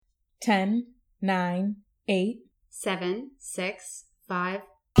10, 9, 8, 7, 6, 5.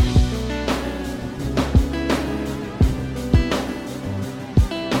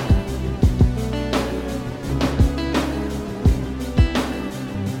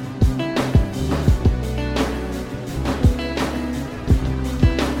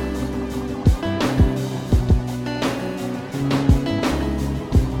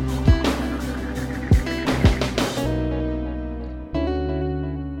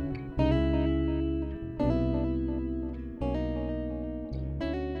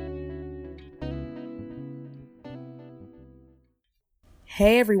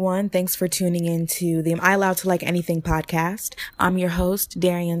 Hey everyone, thanks for tuning in to the Am I Allowed to Like Anything podcast. I'm your host,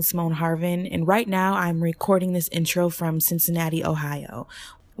 Darian Simone Harvin, and right now I'm recording this intro from Cincinnati, Ohio.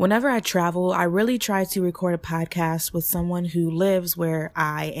 Whenever I travel, I really try to record a podcast with someone who lives where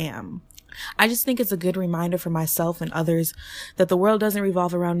I am. I just think it's a good reminder for myself and others that the world doesn't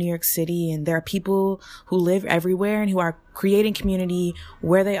revolve around New York City, and there are people who live everywhere and who are creating community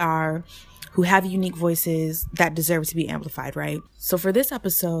where they are, who have unique voices that deserve to be amplified, right? So for this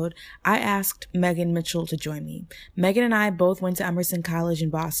episode, I asked Megan Mitchell to join me. Megan and I both went to Emerson College in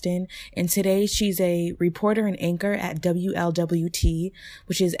Boston, and today she's a reporter and anchor at WLWT,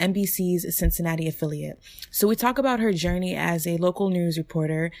 which is NBC's Cincinnati affiliate. So we talk about her journey as a local news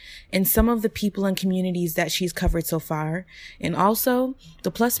reporter and some of the people and communities that she's covered so far. And also,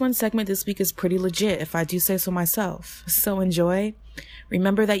 the Plus One segment this week is pretty legit, if I do say so myself. So enjoy.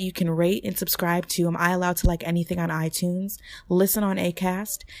 Remember that you can rate and subscribe to Am I Allowed to Like Anything on iTunes, listen on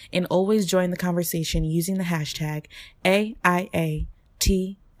Acast, and always join the conversation using the hashtag AIATLA.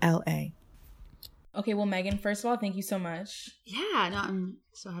 Okay, well, Megan, first of all, thank you so much. Yeah, no, I'm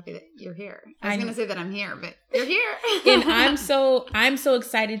so happy that you're here. I was going to say that I'm here, but you're here. And I'm so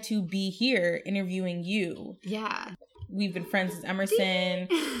excited to be here interviewing you. Yeah. We've been friends since Emerson.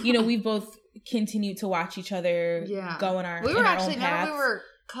 You know, we've both continued to watch each other go in our own paths. We were actually, remember we were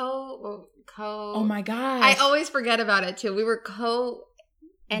co. Oh my gosh. I always forget about it too. We were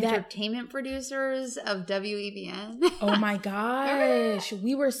entertainment producers of WEBN. Oh my gosh.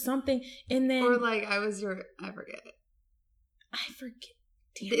 We were something. And then. Or like I forget.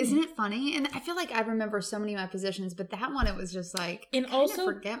 Damn. Isn't it funny? And I feel like I remember so many of my positions, but that one, it was just like, and I also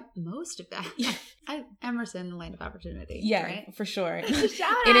forget most of that. Yeah. Emerson, the land of opportunity. Yeah, right? For sure.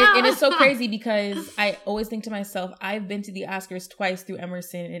 Shout out. And it's so crazy because I always think to myself, I've been to the Oscars twice through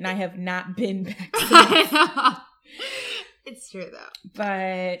Emerson and I have not been back since. It's true though.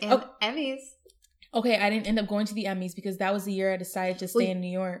 But Emmys. Okay, I didn't end up going to the Emmys because that was the year I decided to stay in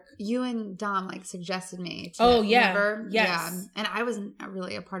New York. You and Dom suggested me to. Oh, yeah. Remember? Yes. Yeah. And I wasn't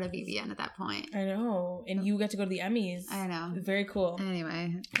really a part of EBN at that point. I know. And you get to go to the Emmys. I know. Very cool.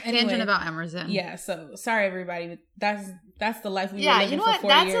 Anyway. Tangent about Emerson. Yeah, so sorry everybody, but that's the life we were living for 4 years.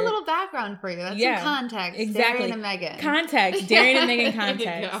 That's a little background for you. That's some context. Exactly. Darian and Megan. Context. Darian and Megan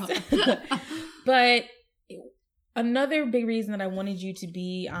context. But another big reason that I wanted you to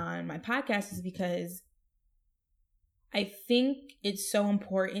be on my podcast is because I think it's so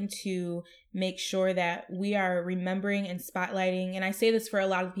important to make sure that we are remembering and spotlighting. And I say this for a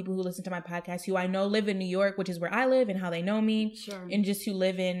lot of people who listen to my podcast who I know live in New York, which is where I live and how they know me. Sure. And just who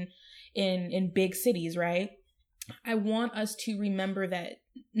live in big cities, right? I want us to remember that,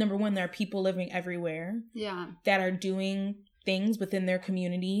 number one, there are people living everywhere. Yeah. That are doing things within their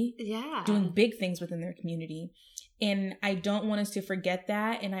community. Yeah. Doing big things within their community. And I don't want us to forget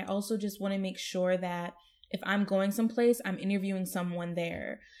that. And I also just want to make sure that if I'm going someplace, I'm interviewing someone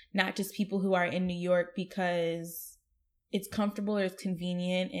there, not just people who are in New York because it's comfortable or it's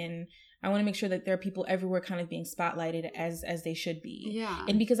convenient. And I want to make sure that there are people everywhere kind of being spotlighted as they should be. Yeah.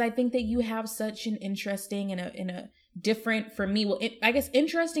 And because I think that you have such an interesting and a different for me. Well, I guess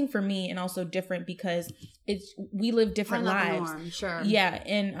interesting for me and also different because we live different lives. The norm, sure. Yeah.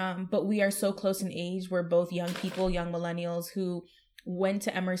 And, but we are so close in age. We're both young people, young millennials who went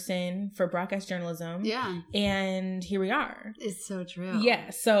to Emerson for broadcast journalism. Yeah. And here we are. It's so true. Yeah.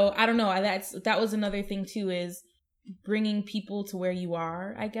 So I don't know. That was another thing too, is bringing people to where you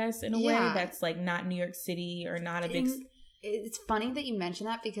are, I guess, in a way that's like not New York City or not a big. It's funny that you mention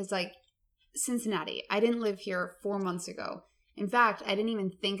that because like Cincinnati, I didn't live here 4 months ago. In fact, I didn't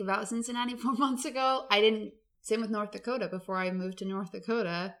even think about Cincinnati 4 months ago. Same with North Dakota. Before I moved to North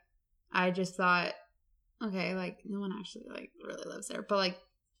Dakota, I just thought, okay, like no one actually like really lives there, but like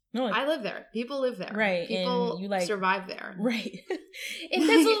No, like, I live there. People live there. Right. People and you like survive there. Right. And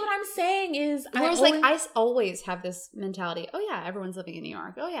that's what I'm saying is I always have this mentality, oh yeah, everyone's living in New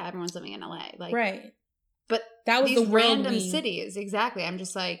York. Oh yeah, everyone's living in LA. Like, right. But that was these the random cities, exactly. I'm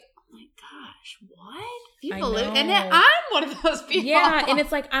just like, oh my gosh, what? people live, and then I'm one of those people. Yeah, and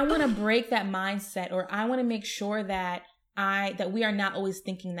it's like I want to break that mindset, or I want to make sure that we are not always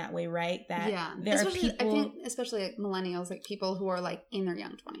thinking that way, right? That there are people. I think especially like millennials, like people who are like in their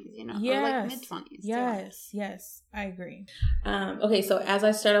young 20s, you know, yes, or like mid 20s. Yes, I agree. Okay, so as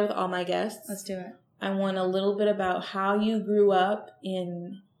I start out with all my guests, let's do it. I want a little bit about how you grew up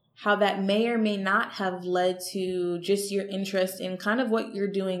and how that may or may not have led to just your interest in kind of what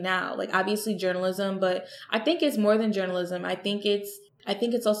you're doing now. Like obviously journalism, but I think it's more than journalism. I think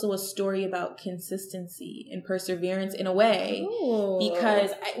it's also a story about consistency and perseverance in a way. Ooh. Because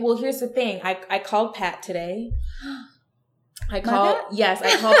here's the thing. I called Pat today. I called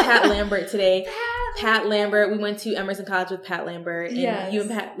Pat Lambert today. Pat Lambert. We went to Emerson College with Pat Lambert, and you and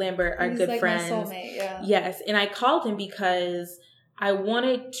Pat Lambert are good friends. My soulmate, yeah. Yes, and I called him because I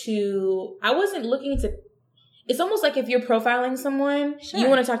wasn't looking to. It's almost like if you're profiling someone, you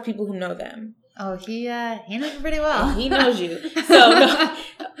want to talk to people who know them. Oh, he knows you pretty well. He knows you.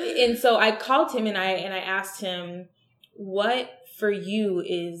 So I called him and I asked him, what for you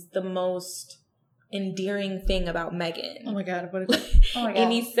is the most endearing thing about Megan? Oh my God.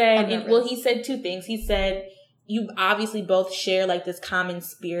 And he said, he said two things. He said, you obviously both share like this common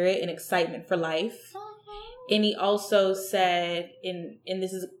spirit and excitement for life. And he also said, and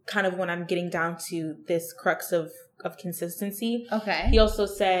this is kind of when I'm getting down to this crux of consistency. Okay. He also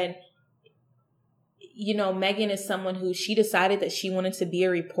said, you know, Megan is someone who she decided that she wanted to be a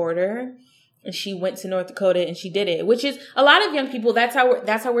reporter, and she went to North Dakota and she did it, which is a lot of young people. That's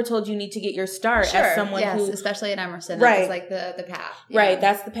how we're told you need to get your start as someone who, especially at Emerson, right? That's like the path, right?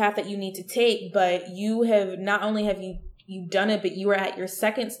 That's the path that you need to take. But you have not only have you done it, but you were at your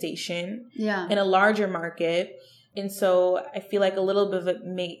second station, in a larger market. And so I feel like a little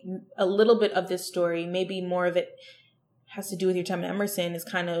bit of this story, maybe more of it has to do with your time at Emerson, is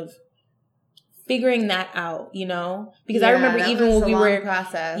kind of figuring that out, you know? Because I remember even when we were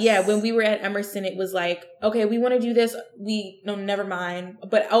process. Yeah, when we were at Emerson, it was like, okay, we want to do this. Never mind.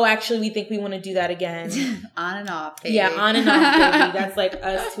 But actually we think we want to do that again. On and off, baby. Yeah, on and off, baby. That's like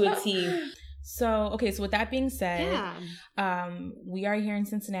us to a T. So with that being said, we are here in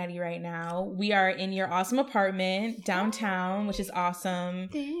Cincinnati right now. We are in your awesome apartment downtown, which is awesome.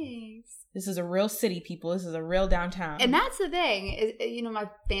 Thanks. This is a real city, people. This is a real downtown. And that's the thing. You know, my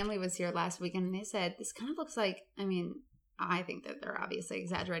family was here last weekend and they said, this kind of looks like, I mean, I think that they're obviously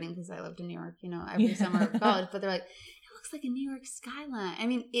exaggerating because I lived in New York, you know, every summer of college. But they're like, it looks like a New York skyline. I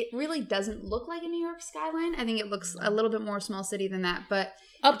mean, it really doesn't look like a New York skyline. I think it looks a little bit more small city than that. But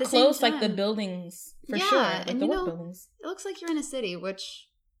up close, like the buildings, for sure. Like and the work buildings. It looks like you're in a city, which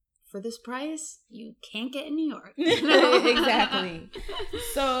for this price, you can't get in New York. Exactly.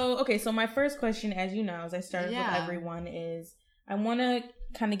 So my first question, as you know, as I started with everyone, is I want to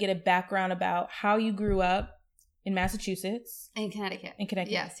kind of get a background about how you grew up in Massachusetts. In Connecticut.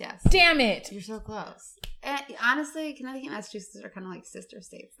 Yes. Damn it. You're so close. Honestly, Connecticut and Massachusetts are kind of like sister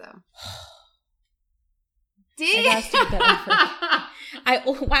states, though.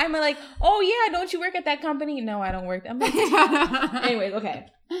 Why am I like, oh yeah, don't you work at that company? No, I don't work. I'm like, anyways, okay.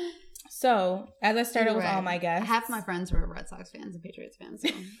 So as I started with all my guests, half my friends were Red Sox fans and Patriots fans. So.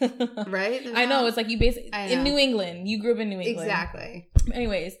 Right? I know. It's like you basically in New England. You grew up in New England. Exactly.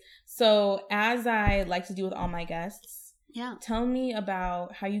 Anyways, so as I like to do with all my guests, tell me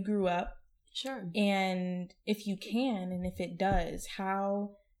about how you grew up. Sure. And if you can, and if it does,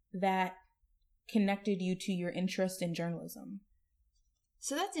 how that connected you to your interest in journalism.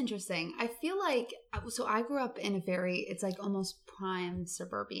 So that's interesting. I feel like, I grew up in it's like almost prime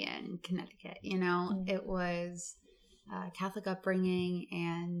suburban Connecticut, you know? It was Catholic upbringing,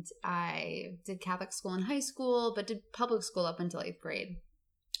 and I did Catholic school in high school, but did public school up until 8th grade.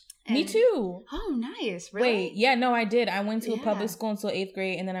 Me too. Oh, nice. Really? Wait, yeah, no, I did. I went to a public school until 8th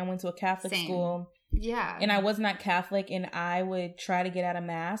grade, and then I went to a Catholic school. Yeah. And I was not Catholic, and I would try to get out of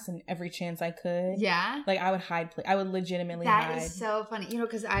mass and every chance I could. Yeah. Like I would hide. I would legitimately hide. That is so funny. You know,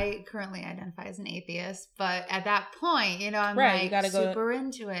 because I currently identify as an atheist, but at that point, you know, I'm super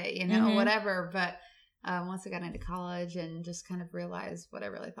into it, you know, whatever. But once I got into college and just kind of realized what I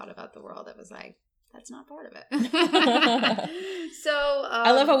really thought about the world, it was like, that's not part of it. So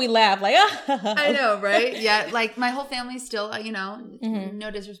I love how we laugh. Like, I know, right? Yeah, like my whole family's still, you know, no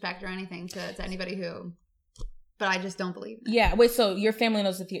disrespect or anything to anybody who, but I just don't believe in it. Yeah. Wait. So your family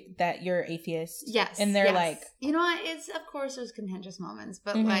knows that you're atheist? Yes. And they're like, you know what? It's of course there's contentious moments,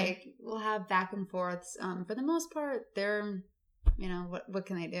 but like we'll have back and forths. For the most part, they're. You know, what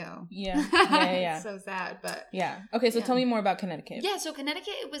can they do? Yeah. It's so sad, but... Yeah. Okay, so tell me more about Connecticut. Yeah, so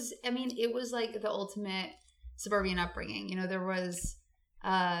Connecticut, it was like the ultimate suburban upbringing. You know, there was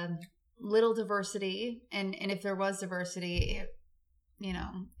little diversity. And if there was diversity,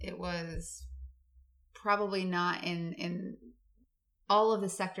 it was probably not in all of the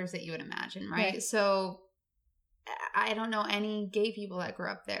sectors that you would imagine, right? So I don't know any gay people that grew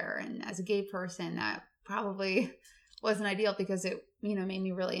up there. And as a gay person, that probably wasn't ideal because it, made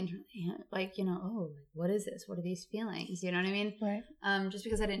me really what is this? What are these feelings? You know what I mean? Right. Just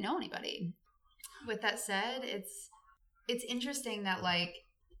because I didn't know anybody. With that said, it's interesting that like,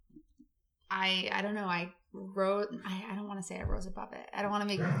 I don't know, I don't want to say I rose above it. I don't want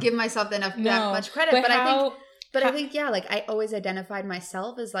to give myself that much credit, but I think, like I always identified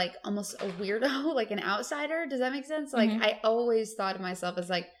myself as like almost a weirdo, like an outsider. Does that make sense? Like I always thought of myself as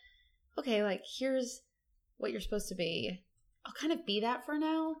like, okay, like here's what you're supposed to be. I'll kind of be that for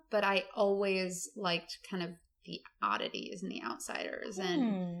now, but I always liked kind of the oddities and the outsiders.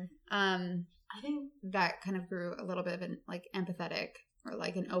 And I think that kind of grew a little bit of an like empathetic or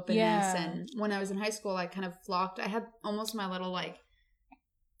like an openness. Yeah. And when I was in high school, I kind of flocked. I had almost my little like,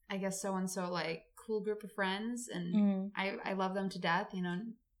 I guess so-and-so like cool group of friends, and I love them to death,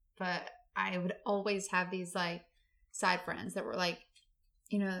 but I would always have these like side friends that were like,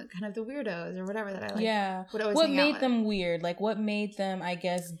 kind of the weirdos or whatever that I like. Yeah. Would always what made them weird? Like what made them, I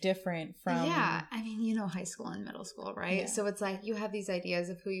guess, different from... Yeah. I mean, high school and middle school, right? Yeah. So it's like you have these ideas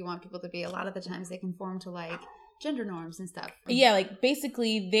of who you want people to be. A lot of the times they conform to like gender norms and stuff. Yeah. Like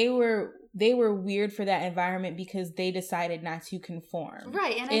basically they were weird for that environment because they decided not to conform.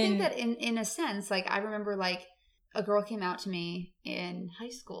 Right. And I think that in a sense, like I remember like a girl came out to me in high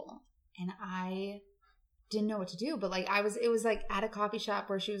school and I didn't know what to do, but like it was like at a coffee shop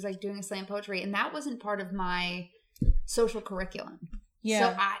where she was like doing a slam poetry, and that wasn't part of my social curriculum. Yeah.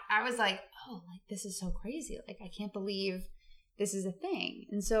 So I was like, oh, like this is so crazy. Like I can't believe this is a thing.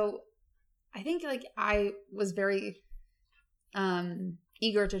 And so I think like I was very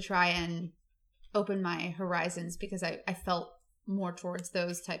eager to try and open my horizons because I felt more towards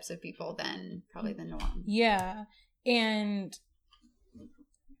those types of people than probably the norm. Yeah. And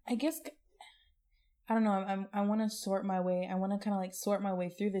I guess, I don't know, I want to sort my way. I want to kind of like sort my way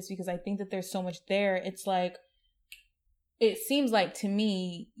through this because I think that there's so much there. It's like, it seems like to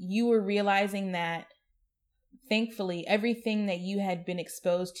me, you were realizing that thankfully everything that you had been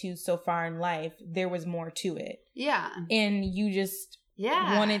exposed to so far in life, there was more to it. Yeah. And you just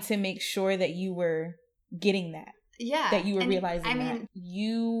wanted to make sure that you were getting that. Yeah. That you were realizing that.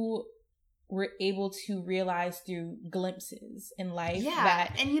 You were able to realize through glimpses in life. Yeah.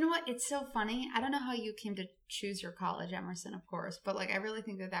 And you know what? It's so funny. I don't know how you came to choose your college, Emerson, of course. But like, I really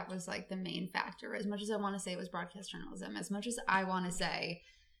think that was like the main factor. As much as I want to say it was broadcast journalism, as much as I want to say,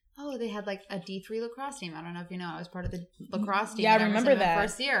 oh, they had like a D3 lacrosse team. I don't know if you know, I was part of the lacrosse team. Yeah, I remember that.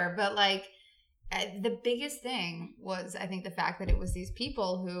 First year. But like, the biggest thing was, I think, the fact that it was these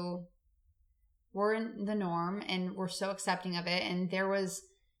people who were in the norm and were so accepting of it. And there was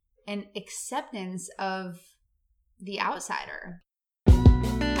an acceptance of the outsider.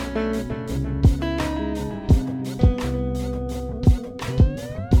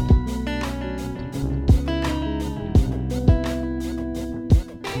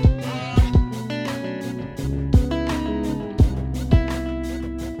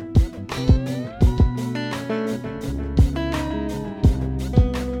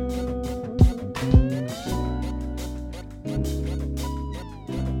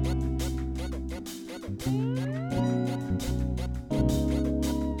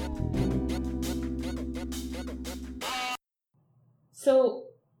 So,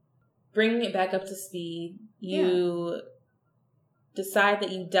 bringing it back up to speed, you decide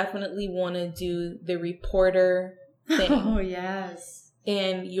that you definitely want to do the reporter thing. Oh, yes.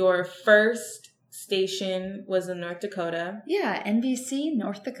 And your first station was in North Dakota. Yeah, NBC,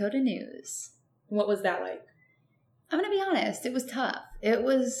 North Dakota News. What was that like? I'm going to be honest. It was tough. It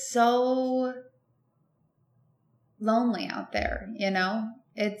was so lonely out there,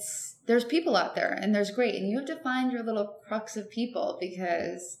 there's people out there and there's great, and you have to find your little crux of people,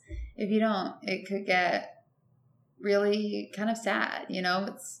 because if you don't, it could get really kind of sad.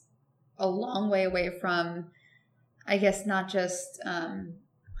 It's a long way away from, I guess, not just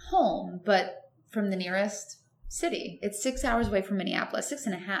home, but from the nearest city. It's 6 hours away from Minneapolis,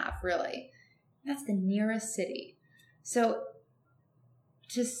 6.5 really. That's the nearest city. So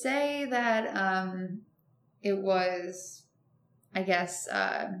to say that it was, I guess,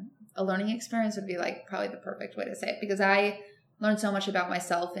 a learning experience would be like probably the perfect way to say it, because I learned so much about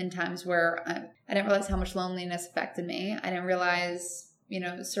myself in times where I didn't realize how much loneliness affected me. I didn't realize,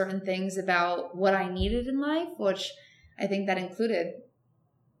 certain things about what I needed in life, which I think that included,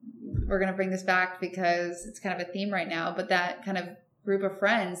 we're going to bring this back because it's kind of a theme right now, but that kind of group of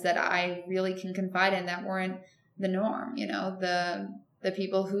friends that I really can confide in that weren't the norm, you know, the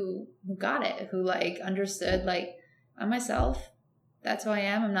people who got it, who like understood like I'm myself. That's who I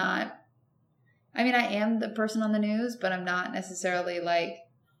am. I am the person on the news, but I'm not necessarily like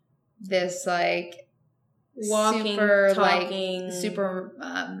this like walking, super talking, like super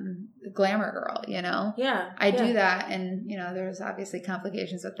glamour girl, you know? Yeah. I do that, and you know, there's obviously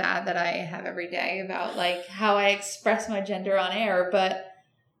complications with that I have every day about like how I express my gender on air, but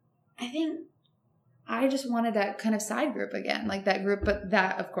I think I just wanted that kind of side group again, like that group, but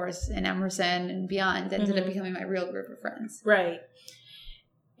that of course in Emerson and beyond ended up becoming my real group of friends. Right.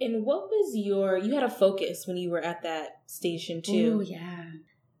 And what was you had a focus when you were at that station too? Oh yeah.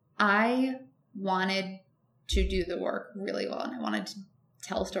 I wanted to do the work really well, and I wanted to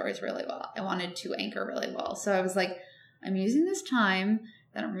tell stories really well. I wanted to anchor really well. So I was like, I'm using this time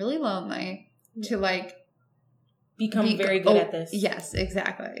that I'm really lonely to like become very good at this. Yes,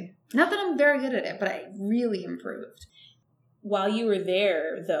 exactly. Not that I'm very good at it, but I really improved. While you were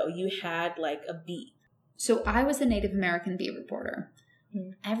there, though, you had like a beat. So I was the Native American beat reporter.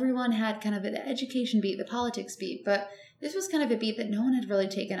 Mm-hmm. Everyone had kind of the education beat, the politics beat, but this was kind of a beat that no one had really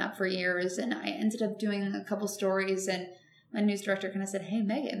taken up for years. And I ended up doing a couple stories, and my news director kind of said, hey,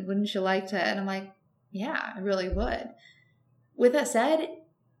 Megan, wouldn't you like to? And I'm like, yeah, I really would. With that said,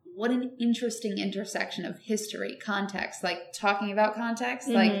 what an interesting intersection of history, context, like talking about context,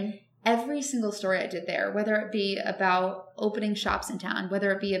 like every single story I did there, whether it be about opening shops in town,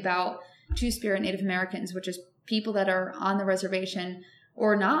 whether it be about Two-Spirit Native Americans, which is people that are on the reservation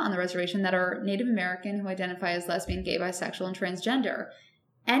or not on the reservation that are Native American who identify as lesbian, gay, bisexual, and transgender.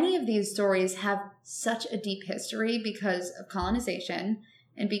 Any of these stories have such a deep history because of colonization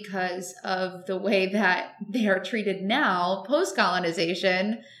and because of the way that they are treated now,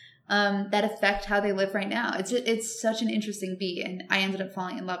 post-colonization, that affect how they live right now. It's such an interesting beat, and I ended up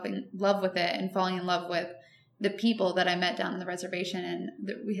falling in love with it and falling in love with the people that I met down on the reservation, and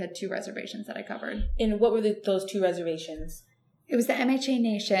we had 2 reservations that I covered. And what were those 2 reservations? It was the MHA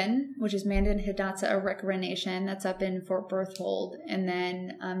Nation, which is Mandan Hidatsa Arikara Nation. That's up in Fort Berthold. And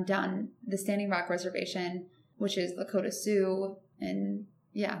then down the Standing Rock Reservation, which is Lakota Sioux. And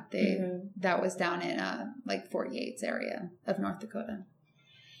yeah, that was down in like Fort Yates area of North Dakota.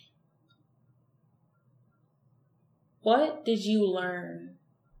 What did you learn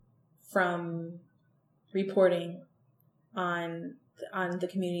from reporting on the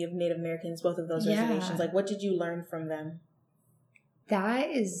community of Native Americans, both of those reservations? Like, what did you learn from them? That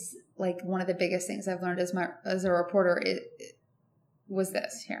is like one of the biggest things I've learned as a reporter. It was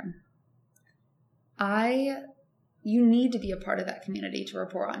this here. You need to be a part of that community to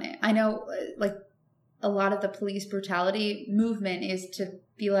report on it. I know, like, a lot of the police brutality movement is to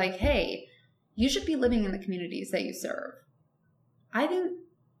be like, hey, you should be living in the communities that you serve. I think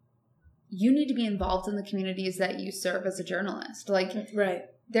you need to be involved in the communities that you serve as a journalist. Like, right.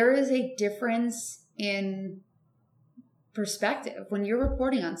 There is a difference in perspective when you're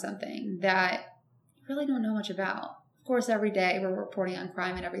reporting on something that you really don't know much about. Of course, every day we're reporting on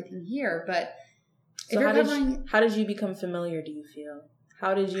crime and everything here, but so how did you become familiar, do you feel?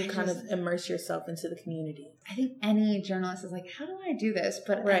 How did you kind of immerse yourself into the community? I think any journalist is like, how do I do this?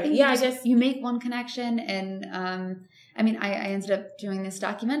 But right. I think you make one connection. And I ended up doing this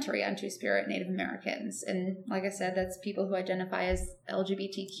documentary on Two-Spirit Native Americans. And like I said, that's people who identify as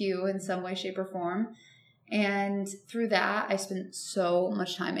LGBTQ in some way, shape, or form. And through that, I spent so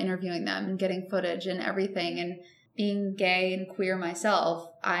much time interviewing them and getting footage and everything. And being gay and queer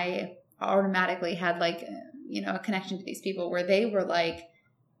myself, I automatically had like, a connection to these people where they were like,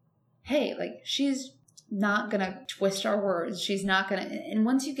 hey, like, she's not going to twist our words. She's not going to. And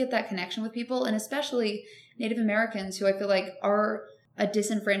once you get that connection with people, and especially Native Americans, who I feel like are a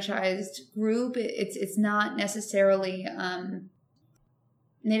disenfranchised group, it's not necessarily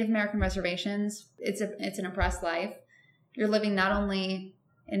Native American reservations. It's an oppressed life. You're living not only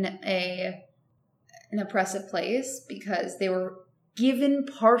in an oppressive place because they were given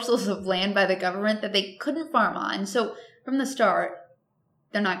parcels of land by the government that they couldn't farm on. So from the start,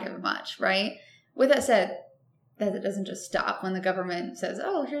 they're not given much, right? With that said, that doesn't just stop when the government says,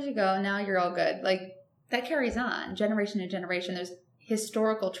 oh, here you go, now you're all good. Like, that carries on generation to generation. There's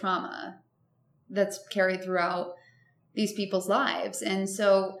historical trauma that's carried throughout these people's lives. And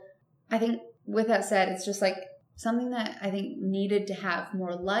so I think with that said, it's just like something that I think needed to have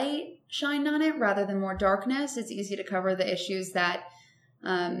more light shined on it rather than more darkness. It's easy to cover the issues that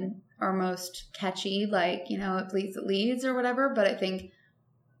are most catchy, like, it bleeds, it leads or whatever. But I think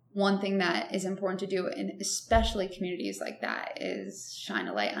one thing that is important to do, in especially communities like that, is shine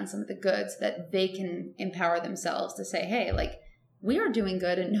a light on some of the good so that they can empower themselves to say, hey, like, we are doing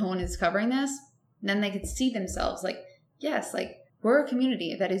good and no one is covering this, then they could see themselves like, yes, like we're a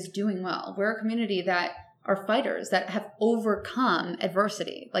community that is doing well. We're a community that are fighters that have overcome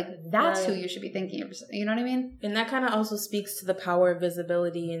adversity. Like that's who you should be thinking of. You know what I mean? And that kind of also speaks to the power of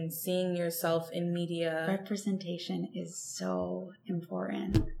visibility and seeing yourself in media. Representation is so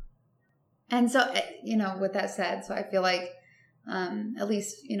important. And so, you know, with that said, so I feel like at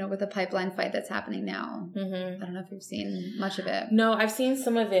least, you know, with the pipeline fight that's happening now, I don't know if you've seen much of it. No, I've seen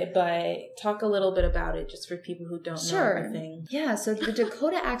some of it, but talk a little bit about it just for people who don't know everything. Yeah, so the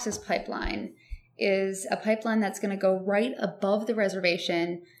Dakota Access Pipeline is a pipeline that's going to go right above the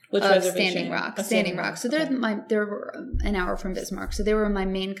reservation. Which of reservation? Standing Rock. Oh, Standing Rock. So they're an hour from Bismarck. So they were my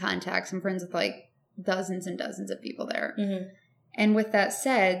main contacts. I'm friends with like dozens and dozens of people there. Mm-hmm. And with that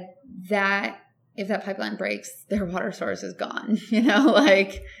said, that if that pipeline breaks, their water source is gone. You know,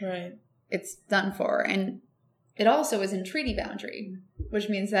 like it's done for. And it also is in treaty boundary, which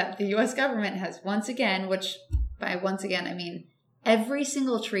means that the U.S. government has once again, which by once again I mean every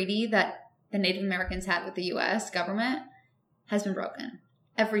single treaty that the Native Americans had with the U.S. government has been broken.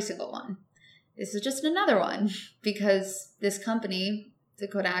 Every single one. This is just another one because this company,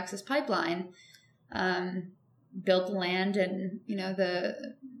 Dakota Access Pipeline, built the land and, you know,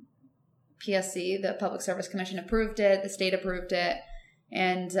 the PSC, the Public Service Commission, approved it. The state approved it.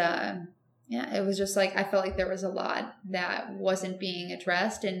 And, it was just like, I felt like there was a lot that wasn't being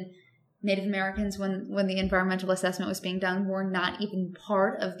addressed. And Native Americans, when the environmental assessment was being done, were not even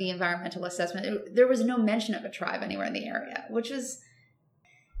part of the environmental assessment. There was no mention of a tribe anywhere in the area, which is,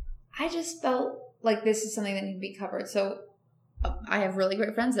 I just felt like this is something that needed to be covered. So I have really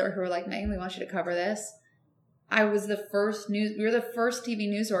great friends there who are like, Megan, we want you to cover this. We were the first TV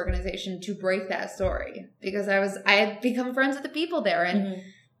news organization to break that story because I had become friends with the people there and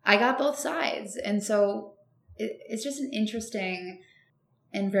I got both sides. And so it's just an interesting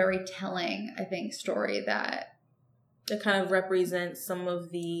and very telling, I think, story that kind of represents some of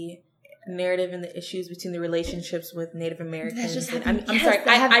the narrative and the issues between the relationships with Native Americans. I'm sorry,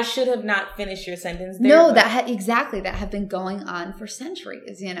 I should have not finished your sentence there. No, that have been going on for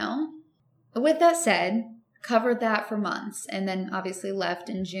centuries, you know? With that said, covered that for months and then obviously left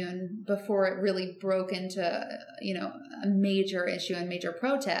in June before it really broke into, you know, a major issue and major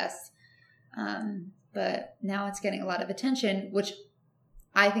protests. But now it's getting a lot of attention, which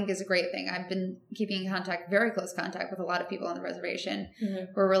I think is a great thing. I've been keeping in contact, very close contact with a lot of people on the reservation.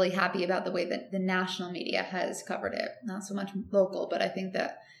 We're really happy about the way that the national media has covered it. Not so much local, but I think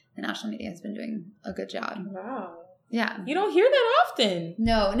that the national media has been doing a good job. Wow. Yeah. You don't hear that often.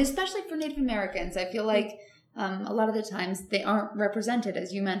 No, and especially for Native Americans. I feel like a lot of the times they aren't represented,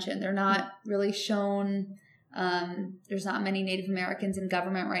 as you mentioned. They're not really shown. There's not many Native Americans in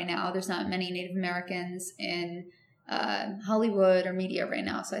government right now. There's not many Native Americans in Hollywood or media right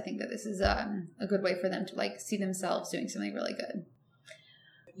now. So I think that this is a good way for them to like see themselves doing something really good.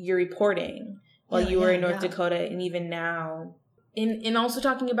 You're reporting while you were in North Dakota and even now. And also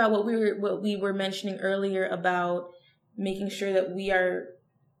talking about what we were mentioning earlier about making sure that we are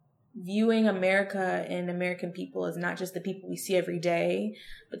viewing America and American people as not just the people we see every day,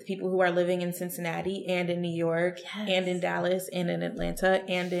 but the people who are living in Cincinnati and in New York and in Dallas and in Atlanta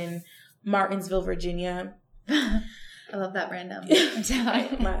and in Martinsville, Virginia. I love that random.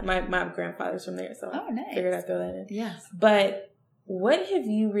 my grandfather's from there, so nice. I figured I'd throw that in. Yes. But what have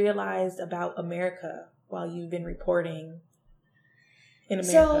you realized about America while you've been reporting in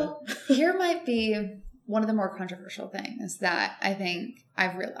America? So here might be one of the more controversial things that I think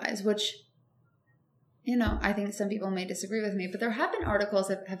I've realized, which, you know, I think some people may disagree with me, but there have been articles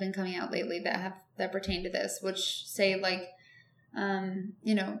that have been coming out lately that pertain to this, which say like,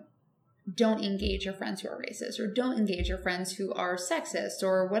 you know, don't engage your friends who are racist or don't engage your friends who are sexist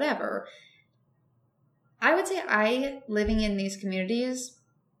or whatever. I would say I, living in these communities,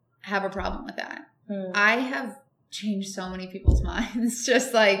 have a problem with that. I have changed so many people's minds,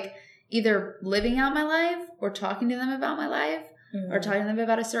 just like either living out my life or talking to them about my life or talking to them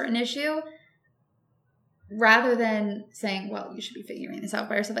about a certain issue rather than saying, well, you should be figuring this out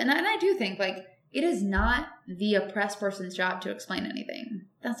by yourself. And I do think like it is not the oppressed person's job to explain anything.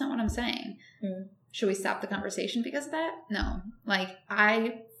 That's not what I'm saying. Should we stop the conversation because of that? No. Like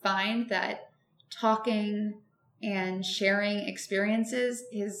I find that talking and sharing experiences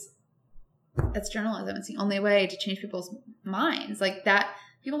that's journalism. It's the only way to change people's minds. Like that,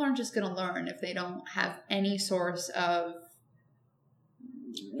 people aren't just going to learn if they don't have any source of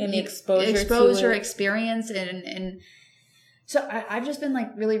any exposure experience. And so I've just been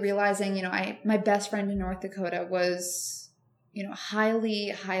like really realizing, you know, my best friend in North Dakota was, you know,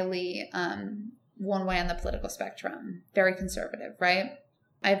 highly, one way on the political spectrum, very conservative, right?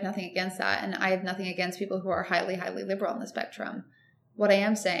 I have nothing against that. And I have nothing against people who are highly, highly liberal on the spectrum. What I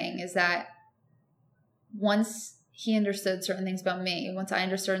am saying is that once he understood certain things about me, once I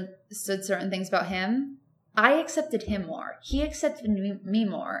understood certain things about him, I accepted him more. He accepted me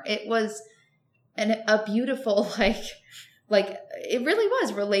more. It was a beautiful, like it really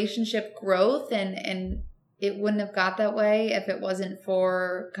was relationship growth, and it wouldn't have got that way if it wasn't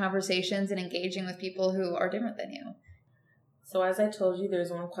for conversations and engaging with people who are different than you. So as I told you,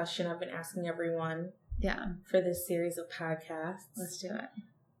 there's one question I've been asking everyone. Yeah. For this series of podcasts. Let's do it.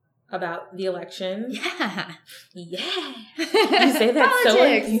 About the election. Yeah. Yeah. You say that so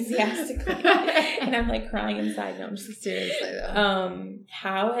enthusiastically. And I'm like crying inside. No, I'm just seriously though.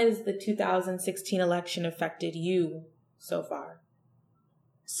 How has the 2016 election affected you so far?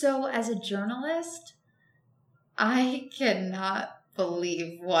 So as a journalist, I cannot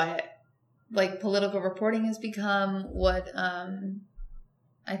believe what political reporting has become, what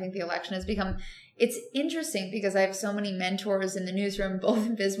I think the election has become. It's interesting because I have so many mentors in the newsroom, both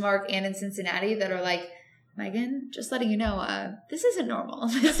in Bismarck and in Cincinnati, that are like, Megan, just letting you know, this isn't normal.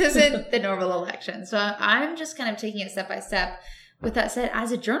 This isn't the normal election. So I'm just kind of taking it step by step. With that said,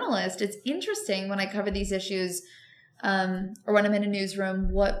 as a journalist, it's interesting when I cover these issues or when I'm in a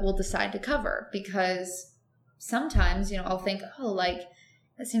newsroom, what we'll decide to cover. Because sometimes, I'll think,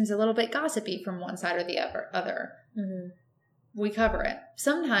 that seems a little bit gossipy from one side or the other. Mm-hmm. We cover it.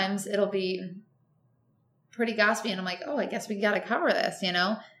 Sometimes it'll be pretty gossipy and I'm like, oh, I guess we got to cover this, And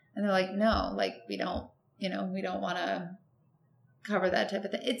they're like, no, we don't, we don't want to cover that type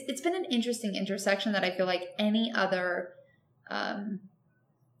of thing. It's been an interesting intersection that I feel like any other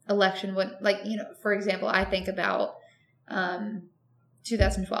election would, for example, I think about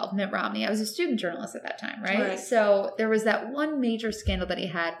 2012, Mitt Romney. I was a student journalist at that time, right? So there was that one major scandal that he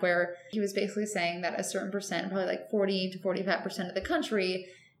had where he was basically saying that a certain percent, probably 40 to 45% of the country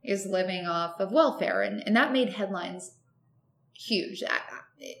is living off of welfare. And that made headlines huge.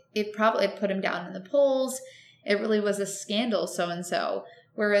 It probably put him down in the polls. It really was a scandal, so-and-so.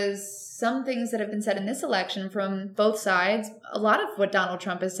 Whereas some things that have been said in this election from both sides, a lot of what Donald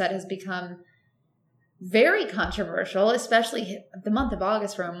Trump has said has become very controversial, especially the month of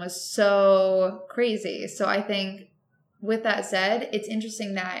August for him was so crazy. So I think with that said, it's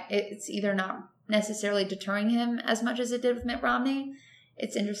interesting that it's either not necessarily deterring him as much as it did with Mitt Romney.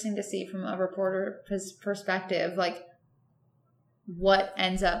 It's interesting to see from a reporter's perspective, what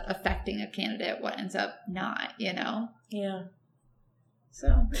ends up affecting a candidate, what ends up not, Yeah.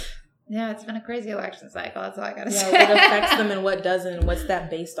 So, yeah, it's been a crazy election cycle. That's all I got to say. Yeah, what affects them and what doesn't, and what's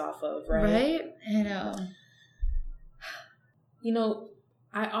that based off of, right? Right?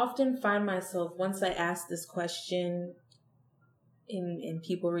 I often find myself, once I ask this question and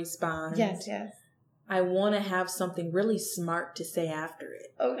people respond. Yes. I want to have something really smart to say after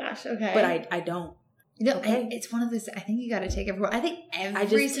it. Oh, gosh, okay. But I don't. Okay. It's one of those, I think you got to take it. I think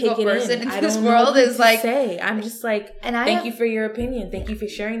every single person in this world is say. I'm just thank you for your opinion. Thank you for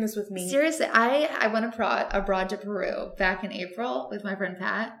sharing this with me. Seriously, I went abroad to Peru back in April with my friend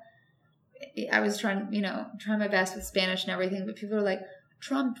Pat. I was trying my best with Spanish and everything, but people are like,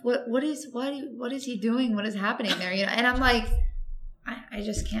 Trump, what is he doing? What is happening there? And I'm like, I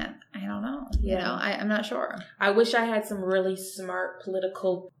just can't. I don't know. I'm not sure. I wish I had some really smart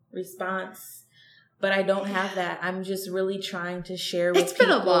political response, but I don't have that. I'm just really trying to share with people. It's been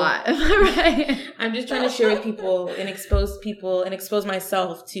a lot. Right? I'm just trying to share with people and expose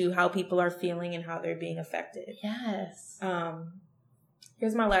myself to how people are feeling and how they're being affected. Yes.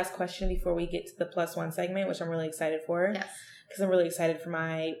 Here's my last question before we get to the plus one segment, which I'm really excited for. Yes. Because I'm really excited for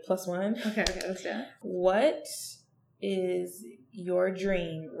my plus one. Okay, let's do it. What is your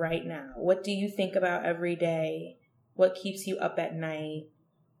dream right now? What do you think about every day? What keeps you up at night?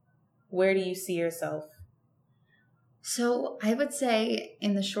 Where do you see yourself? So I would say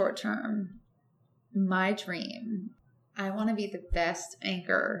in the short term, my dream, I want to be the best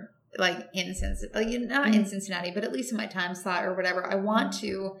anchor, in Cincinnati, not in Cincinnati, but at least in my time slot or whatever. I want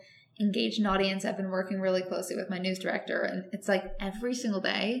to engage an audience. I've been working really closely with my news director, and it's every single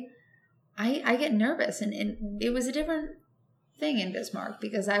day I get nervous, and it was a different thing in Bismarck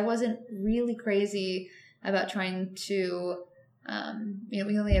because I wasn't really crazy about trying to, we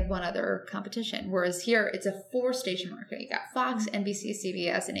only had one other competition, whereas here it's a 4-station market. You got Fox, NBC,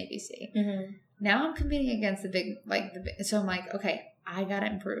 CBS, and ABC. Mm-hmm. Now I'm competing against the big, so I'm like, okay, I gotta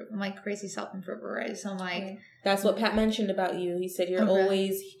improve. I'm like crazy self-improver, right? So I'm like, that's what Pat mentioned about you. He said you're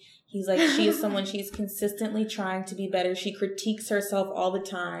always. He's like, she is someone, she's consistently trying to be better. She critiques herself all the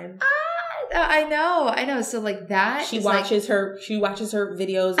time. I know. So like that. She watches her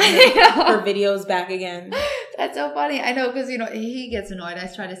videos and her videos back again. That's so funny. I know, because he gets annoyed. I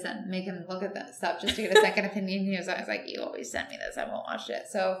try to make him look at that stuff just to get a second opinion. He was always like, "You always send me this. I won't watch it."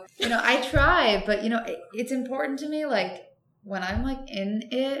 So I try, but it's important to me. Like when I'm like in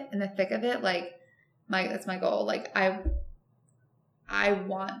it, in the thick of it, like that's my goal. Like I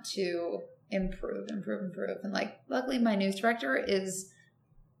want to improve. And like, luckily my news director is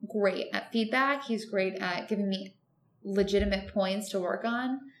great at feedback. He's great at giving me legitimate points to work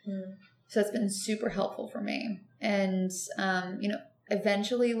on. So it's been super helpful for me. And,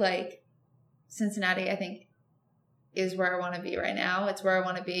 eventually like Cincinnati, I think is where I want to be right now. It's where I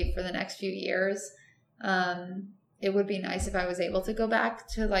want to be for the next few years. It would be nice if I was able to go back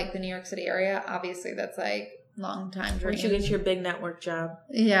to like the New York City area. Obviously that's like long time dream. You should get your big network job.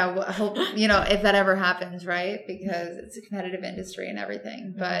 Yeah, well, I hope if that ever happens, right? Because it's a competitive industry and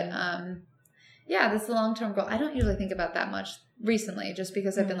everything. But that's the long term goal. I don't usually think about that much recently, just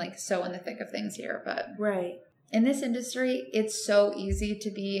because I've been like so in the thick of things here. But in this industry, it's so easy to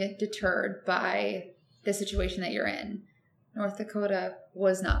be deterred by the situation that you're in. North Dakota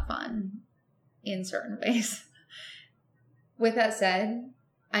was not fun in certain ways. With that said,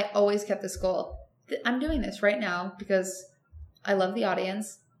 I always kept this goal. I'm doing this right now because I love the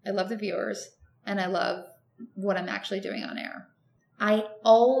audience, I love the viewers, and I love what I'm actually doing on air. I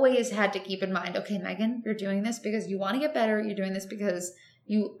always had to keep in mind, okay, Megan, you're doing this because you want to get better. You're doing this because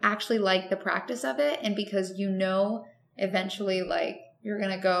you actually like the practice of it, and because eventually like you're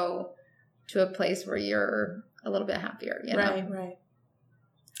going to go to a place where you're a little bit happier. Right.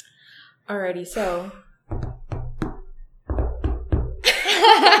 Alrighty, so...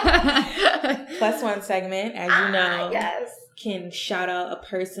 +1 segment, as you know, can shout out a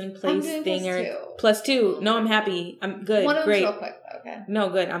person, place, thing, or +2. No, I'm happy. I'm good. One of great. Real quick, okay. No,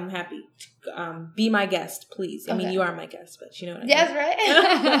 good. I'm happy. Be my guest, please. I mean, you are my guest, but you know what I mean. Yes,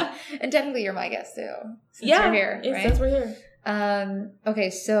 right. And technically, you're my guest too. Since you're here, right? Since we're here. Okay,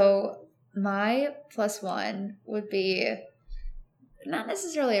 so my +1 would be not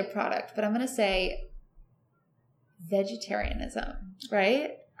necessarily a product, but I'm going to say vegetarianism,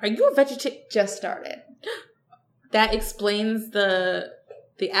 right? Are you a vegetarian? Just started. That explains the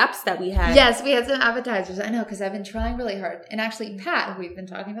apps that we had. Yes, we had some appetizers. I know, because I've been trying really hard. And actually, Pat, who we've been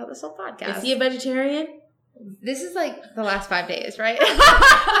talking about this whole podcast. Is he a vegetarian? This is like the last 5 days, right? Unreal.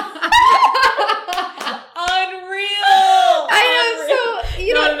 I know. So,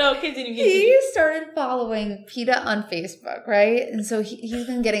 No, continue. He started following PETA on Facebook, right? And so he's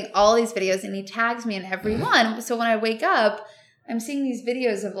been getting all these videos, and he tags me in every one. So when I wake up, I'm seeing these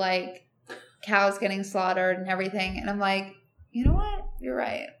videos of like cows getting slaughtered and everything. And I'm like, you know what? You're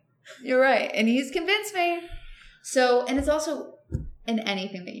right. And he's convinced me. So, and it's also in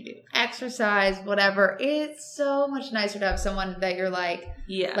anything that you do, exercise, whatever. It's so much nicer to have someone that you're like,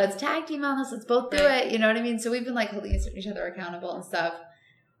 let's tag team on this. Let's both do it. You know what I mean? So we've been like holding each other accountable and stuff.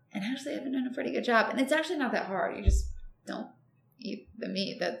 And actually I've been doing a pretty good job. And it's actually not that hard. You just don't eat the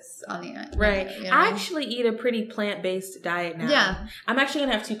meat that's on the end. Right. I actually eat a pretty plant-based diet now. Yeah. I'm actually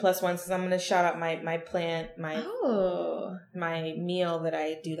going to have 2 +1s because I'm going to shout out my meal that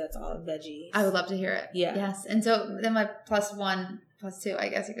I do that's all veggies. I would love to hear it. Yeah. Yes. And so then my +1, +2, I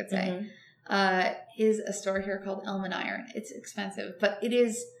guess you could say, is a store here called Elm & Iron. It's expensive, but it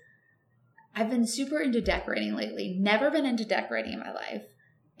is, I've been super into decorating lately. Never been into decorating in my life.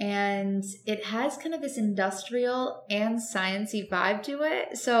 And it has kind of this industrial and sciencey vibe to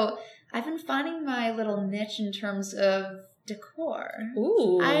it. So I've been finding my little niche in terms of decor.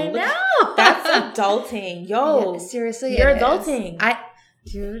 Ooh. I know. That's adulting. Yo. Yeah, seriously. You're adulting.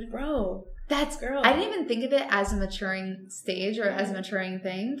 Dude. Bro. That's, girl. I didn't even think of it as a maturing stage or as a maturing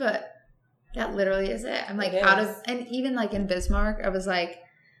thing, but that literally is it. I'm like and even like in Bismarck, I was like,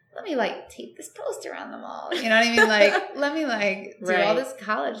 let me like tape this poster on the wall. You know what I mean? Like, let me like do all this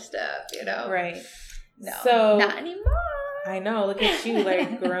college stuff, Right. No, so, not anymore. I know. Look at you,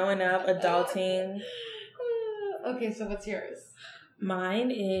 like growing up, adulting. Okay, so what's yours? Mine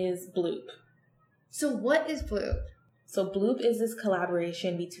is Bloop. So what is Bloop? So Bloop is this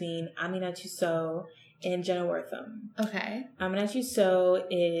collaboration between Aminatou Sow and Jenna Wortham. Okay. Aminatou Sow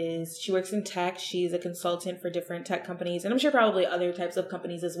she works in tech. She's a consultant for different tech companies, and I'm sure probably other types of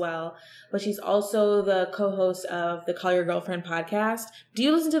companies as well. But she's also the co-host of the Call Your Girlfriend podcast. Do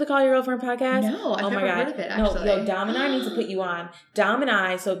you listen to the Call Your Girlfriend podcast? No, I've never heard of it, actually. No, Dom and I need to put you on. Dom and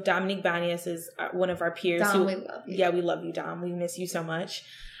I, so Dominique Banias is one of our peers. Dom, we love you. Yeah, we love you, Dom. We miss you so much.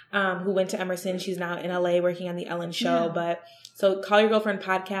 Who went to Emerson. She's now in LA working on the Ellen Show. Yeah. But so Call Your Girlfriend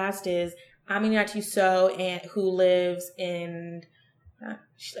podcast is Aminatou Sow, who lives in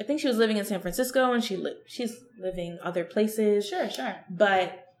I think she was living in San Francisco, and she's living other places. Sure.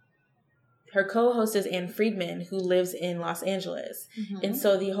 But her co-host is Ann Friedman, who lives in Los Angeles. Mm-hmm. And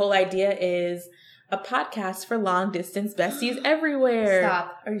so the whole idea is a podcast for long-distance besties everywhere.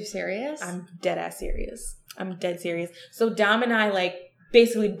 Stop. Are you serious? I'm dead serious. So Dom and I,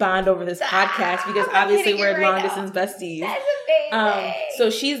 basically bond over this podcast because obviously we're long-distance besties. That's amazing. So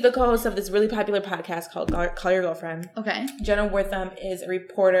she's the co-host of this really popular podcast called Call Your Girlfriend. Okay. Jenna Wortham is a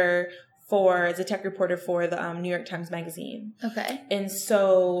tech reporter for the New York Times Magazine. Okay. And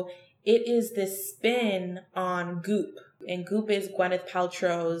so it is this spin on Goop. And Goop is Gwyneth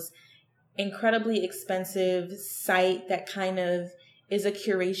Paltrow's incredibly expensive site that kind of is a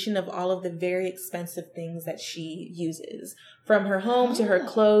curation of all of the very expensive things that she uses. From her home to her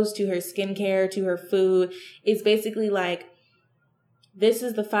clothes to her skincare to her food. It's basically this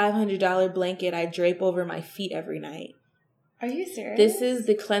is the $500 blanket I drape over my feet every night. Are you serious? This is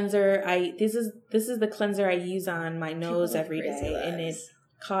the cleanser this is the cleanser I use on my nose every day. And it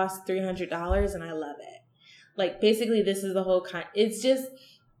costs $300 and I love it. Basically this is the whole it's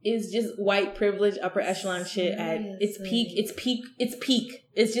just white privilege, upper echelon shit at its peak. It's peak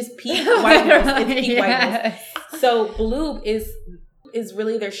whiteness. It's peak whiteness. So Bloop is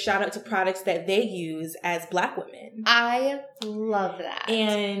really their shout out to products that they use as Black women. I love that.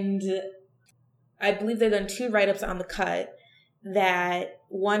 And I believe they've done 2 write-ups on The Cut that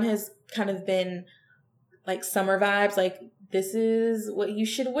one has kind of been summer vibes, this is what you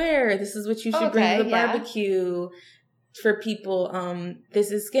should wear. This is what you should bring to the barbecue. For people,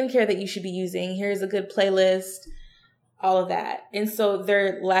 this is skincare that you should be using. Here's a good playlist, all of that. And so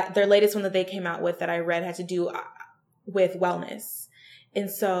their latest one that they came out with that I read had to do with wellness. And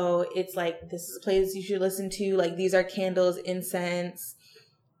so it's this is a playlist you should listen to. These are candles, incense.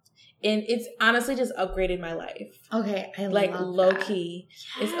 And it's honestly just upgraded my life. Okay, I love low that. Key.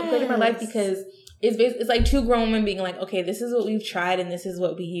 Yes. It's upgraded my life because it's 2 grown women being okay, this is what we've tried and this is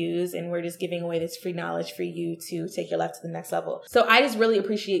what we use, and we're just giving away this free knowledge for you to take your life to the next level. So I just really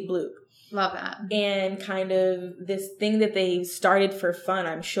appreciate Bloop. Love that. And kind of this thing that they started for fun,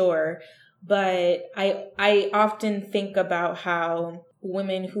 I'm sure. But I often think about how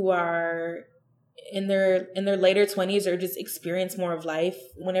women who are in their later 20s or just experience more of life,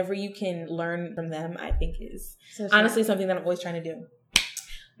 whenever you can learn from them, I think is honestly something that I'm always trying to do.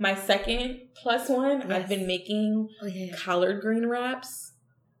 My second plus one, yes. I've been making collard green wraps.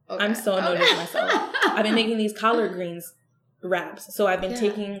 Okay. I'm so annoyed with myself. I've been making these collard greens wraps. So I've been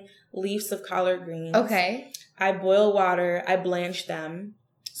taking leaves of collard greens. Okay. I boil water. I blanch them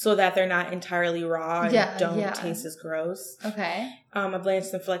so that they're not entirely raw and don't taste as gross. Okay. I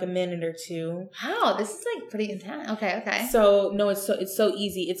blanched them for a minute or 2. Wow, this is pretty intense. Okay. So no, it's so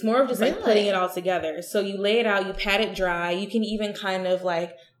easy. It's more of just putting it all together. So you lay it out, you pat it dry. You can even kind of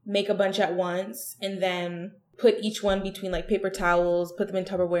make a bunch at once and then put each one between paper towels, put them in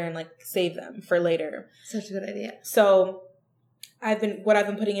Tupperware and save them for later. Such a good idea. So what I've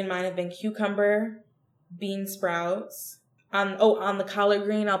been putting in mine have been cucumber, bean sprouts. On the collard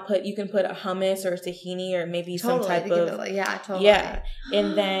green, you can put a hummus or a tahini or maybe some type of. Totally. Yeah.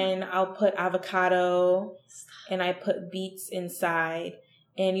 And then I'll put avocado and I put beets inside.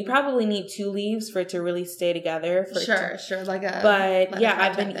 And you probably need 2 leaves for it to really stay together. Sure.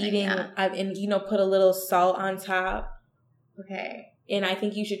 I've been eating, I've put a little salt on top. Okay. And I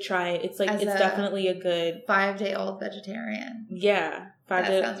think you should try it. It's definitely a good 5-day-old vegetarian. Yeah.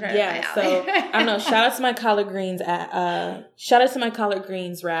 Sounds right. Yeah. So I don't know. Shout out to my collard greens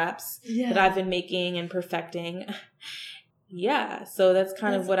wraps that I've been making and perfecting. Yeah. So that's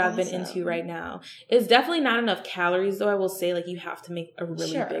kind of what I've been into right now. It's definitely not enough calories though. I will say you have to make a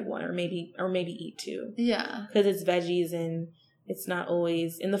really big one or maybe eat 2. Yeah. Because it's veggies and it's not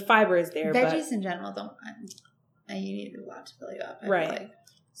always, and the fiber is there. Veggies in general you need a lot to fill you up. Right.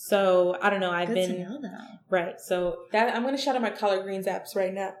 So I don't know. Good to know, though. Right. So that I'm going to shout out my collard greens wraps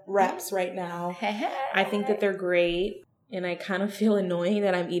right now. Hey. I think that they're great, and I kind of feel annoying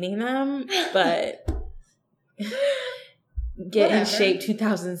that I'm eating them, but get in shape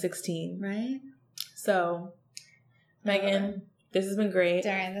 2016. Right. So, Megan, this has been great.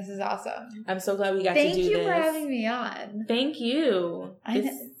 Darian, this is awesome. I'm so glad we got to do this. Thank you for having me on. Thank you.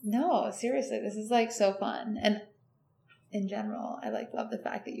 No, seriously, this is so fun. And in general, I love the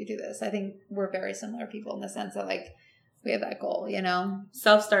fact that you do this. I think we're very similar people in the sense that we have that goal,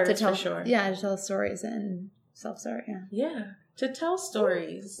 Self-starters for sure. Yeah, to tell stories and self-start, Yeah, to tell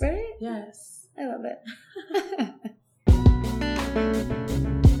stories. Right? Yes. I love it.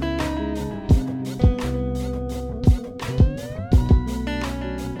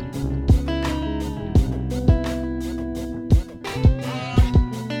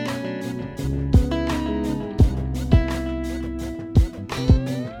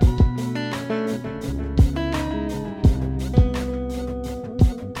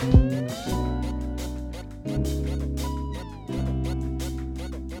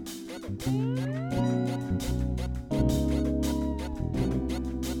 Bye.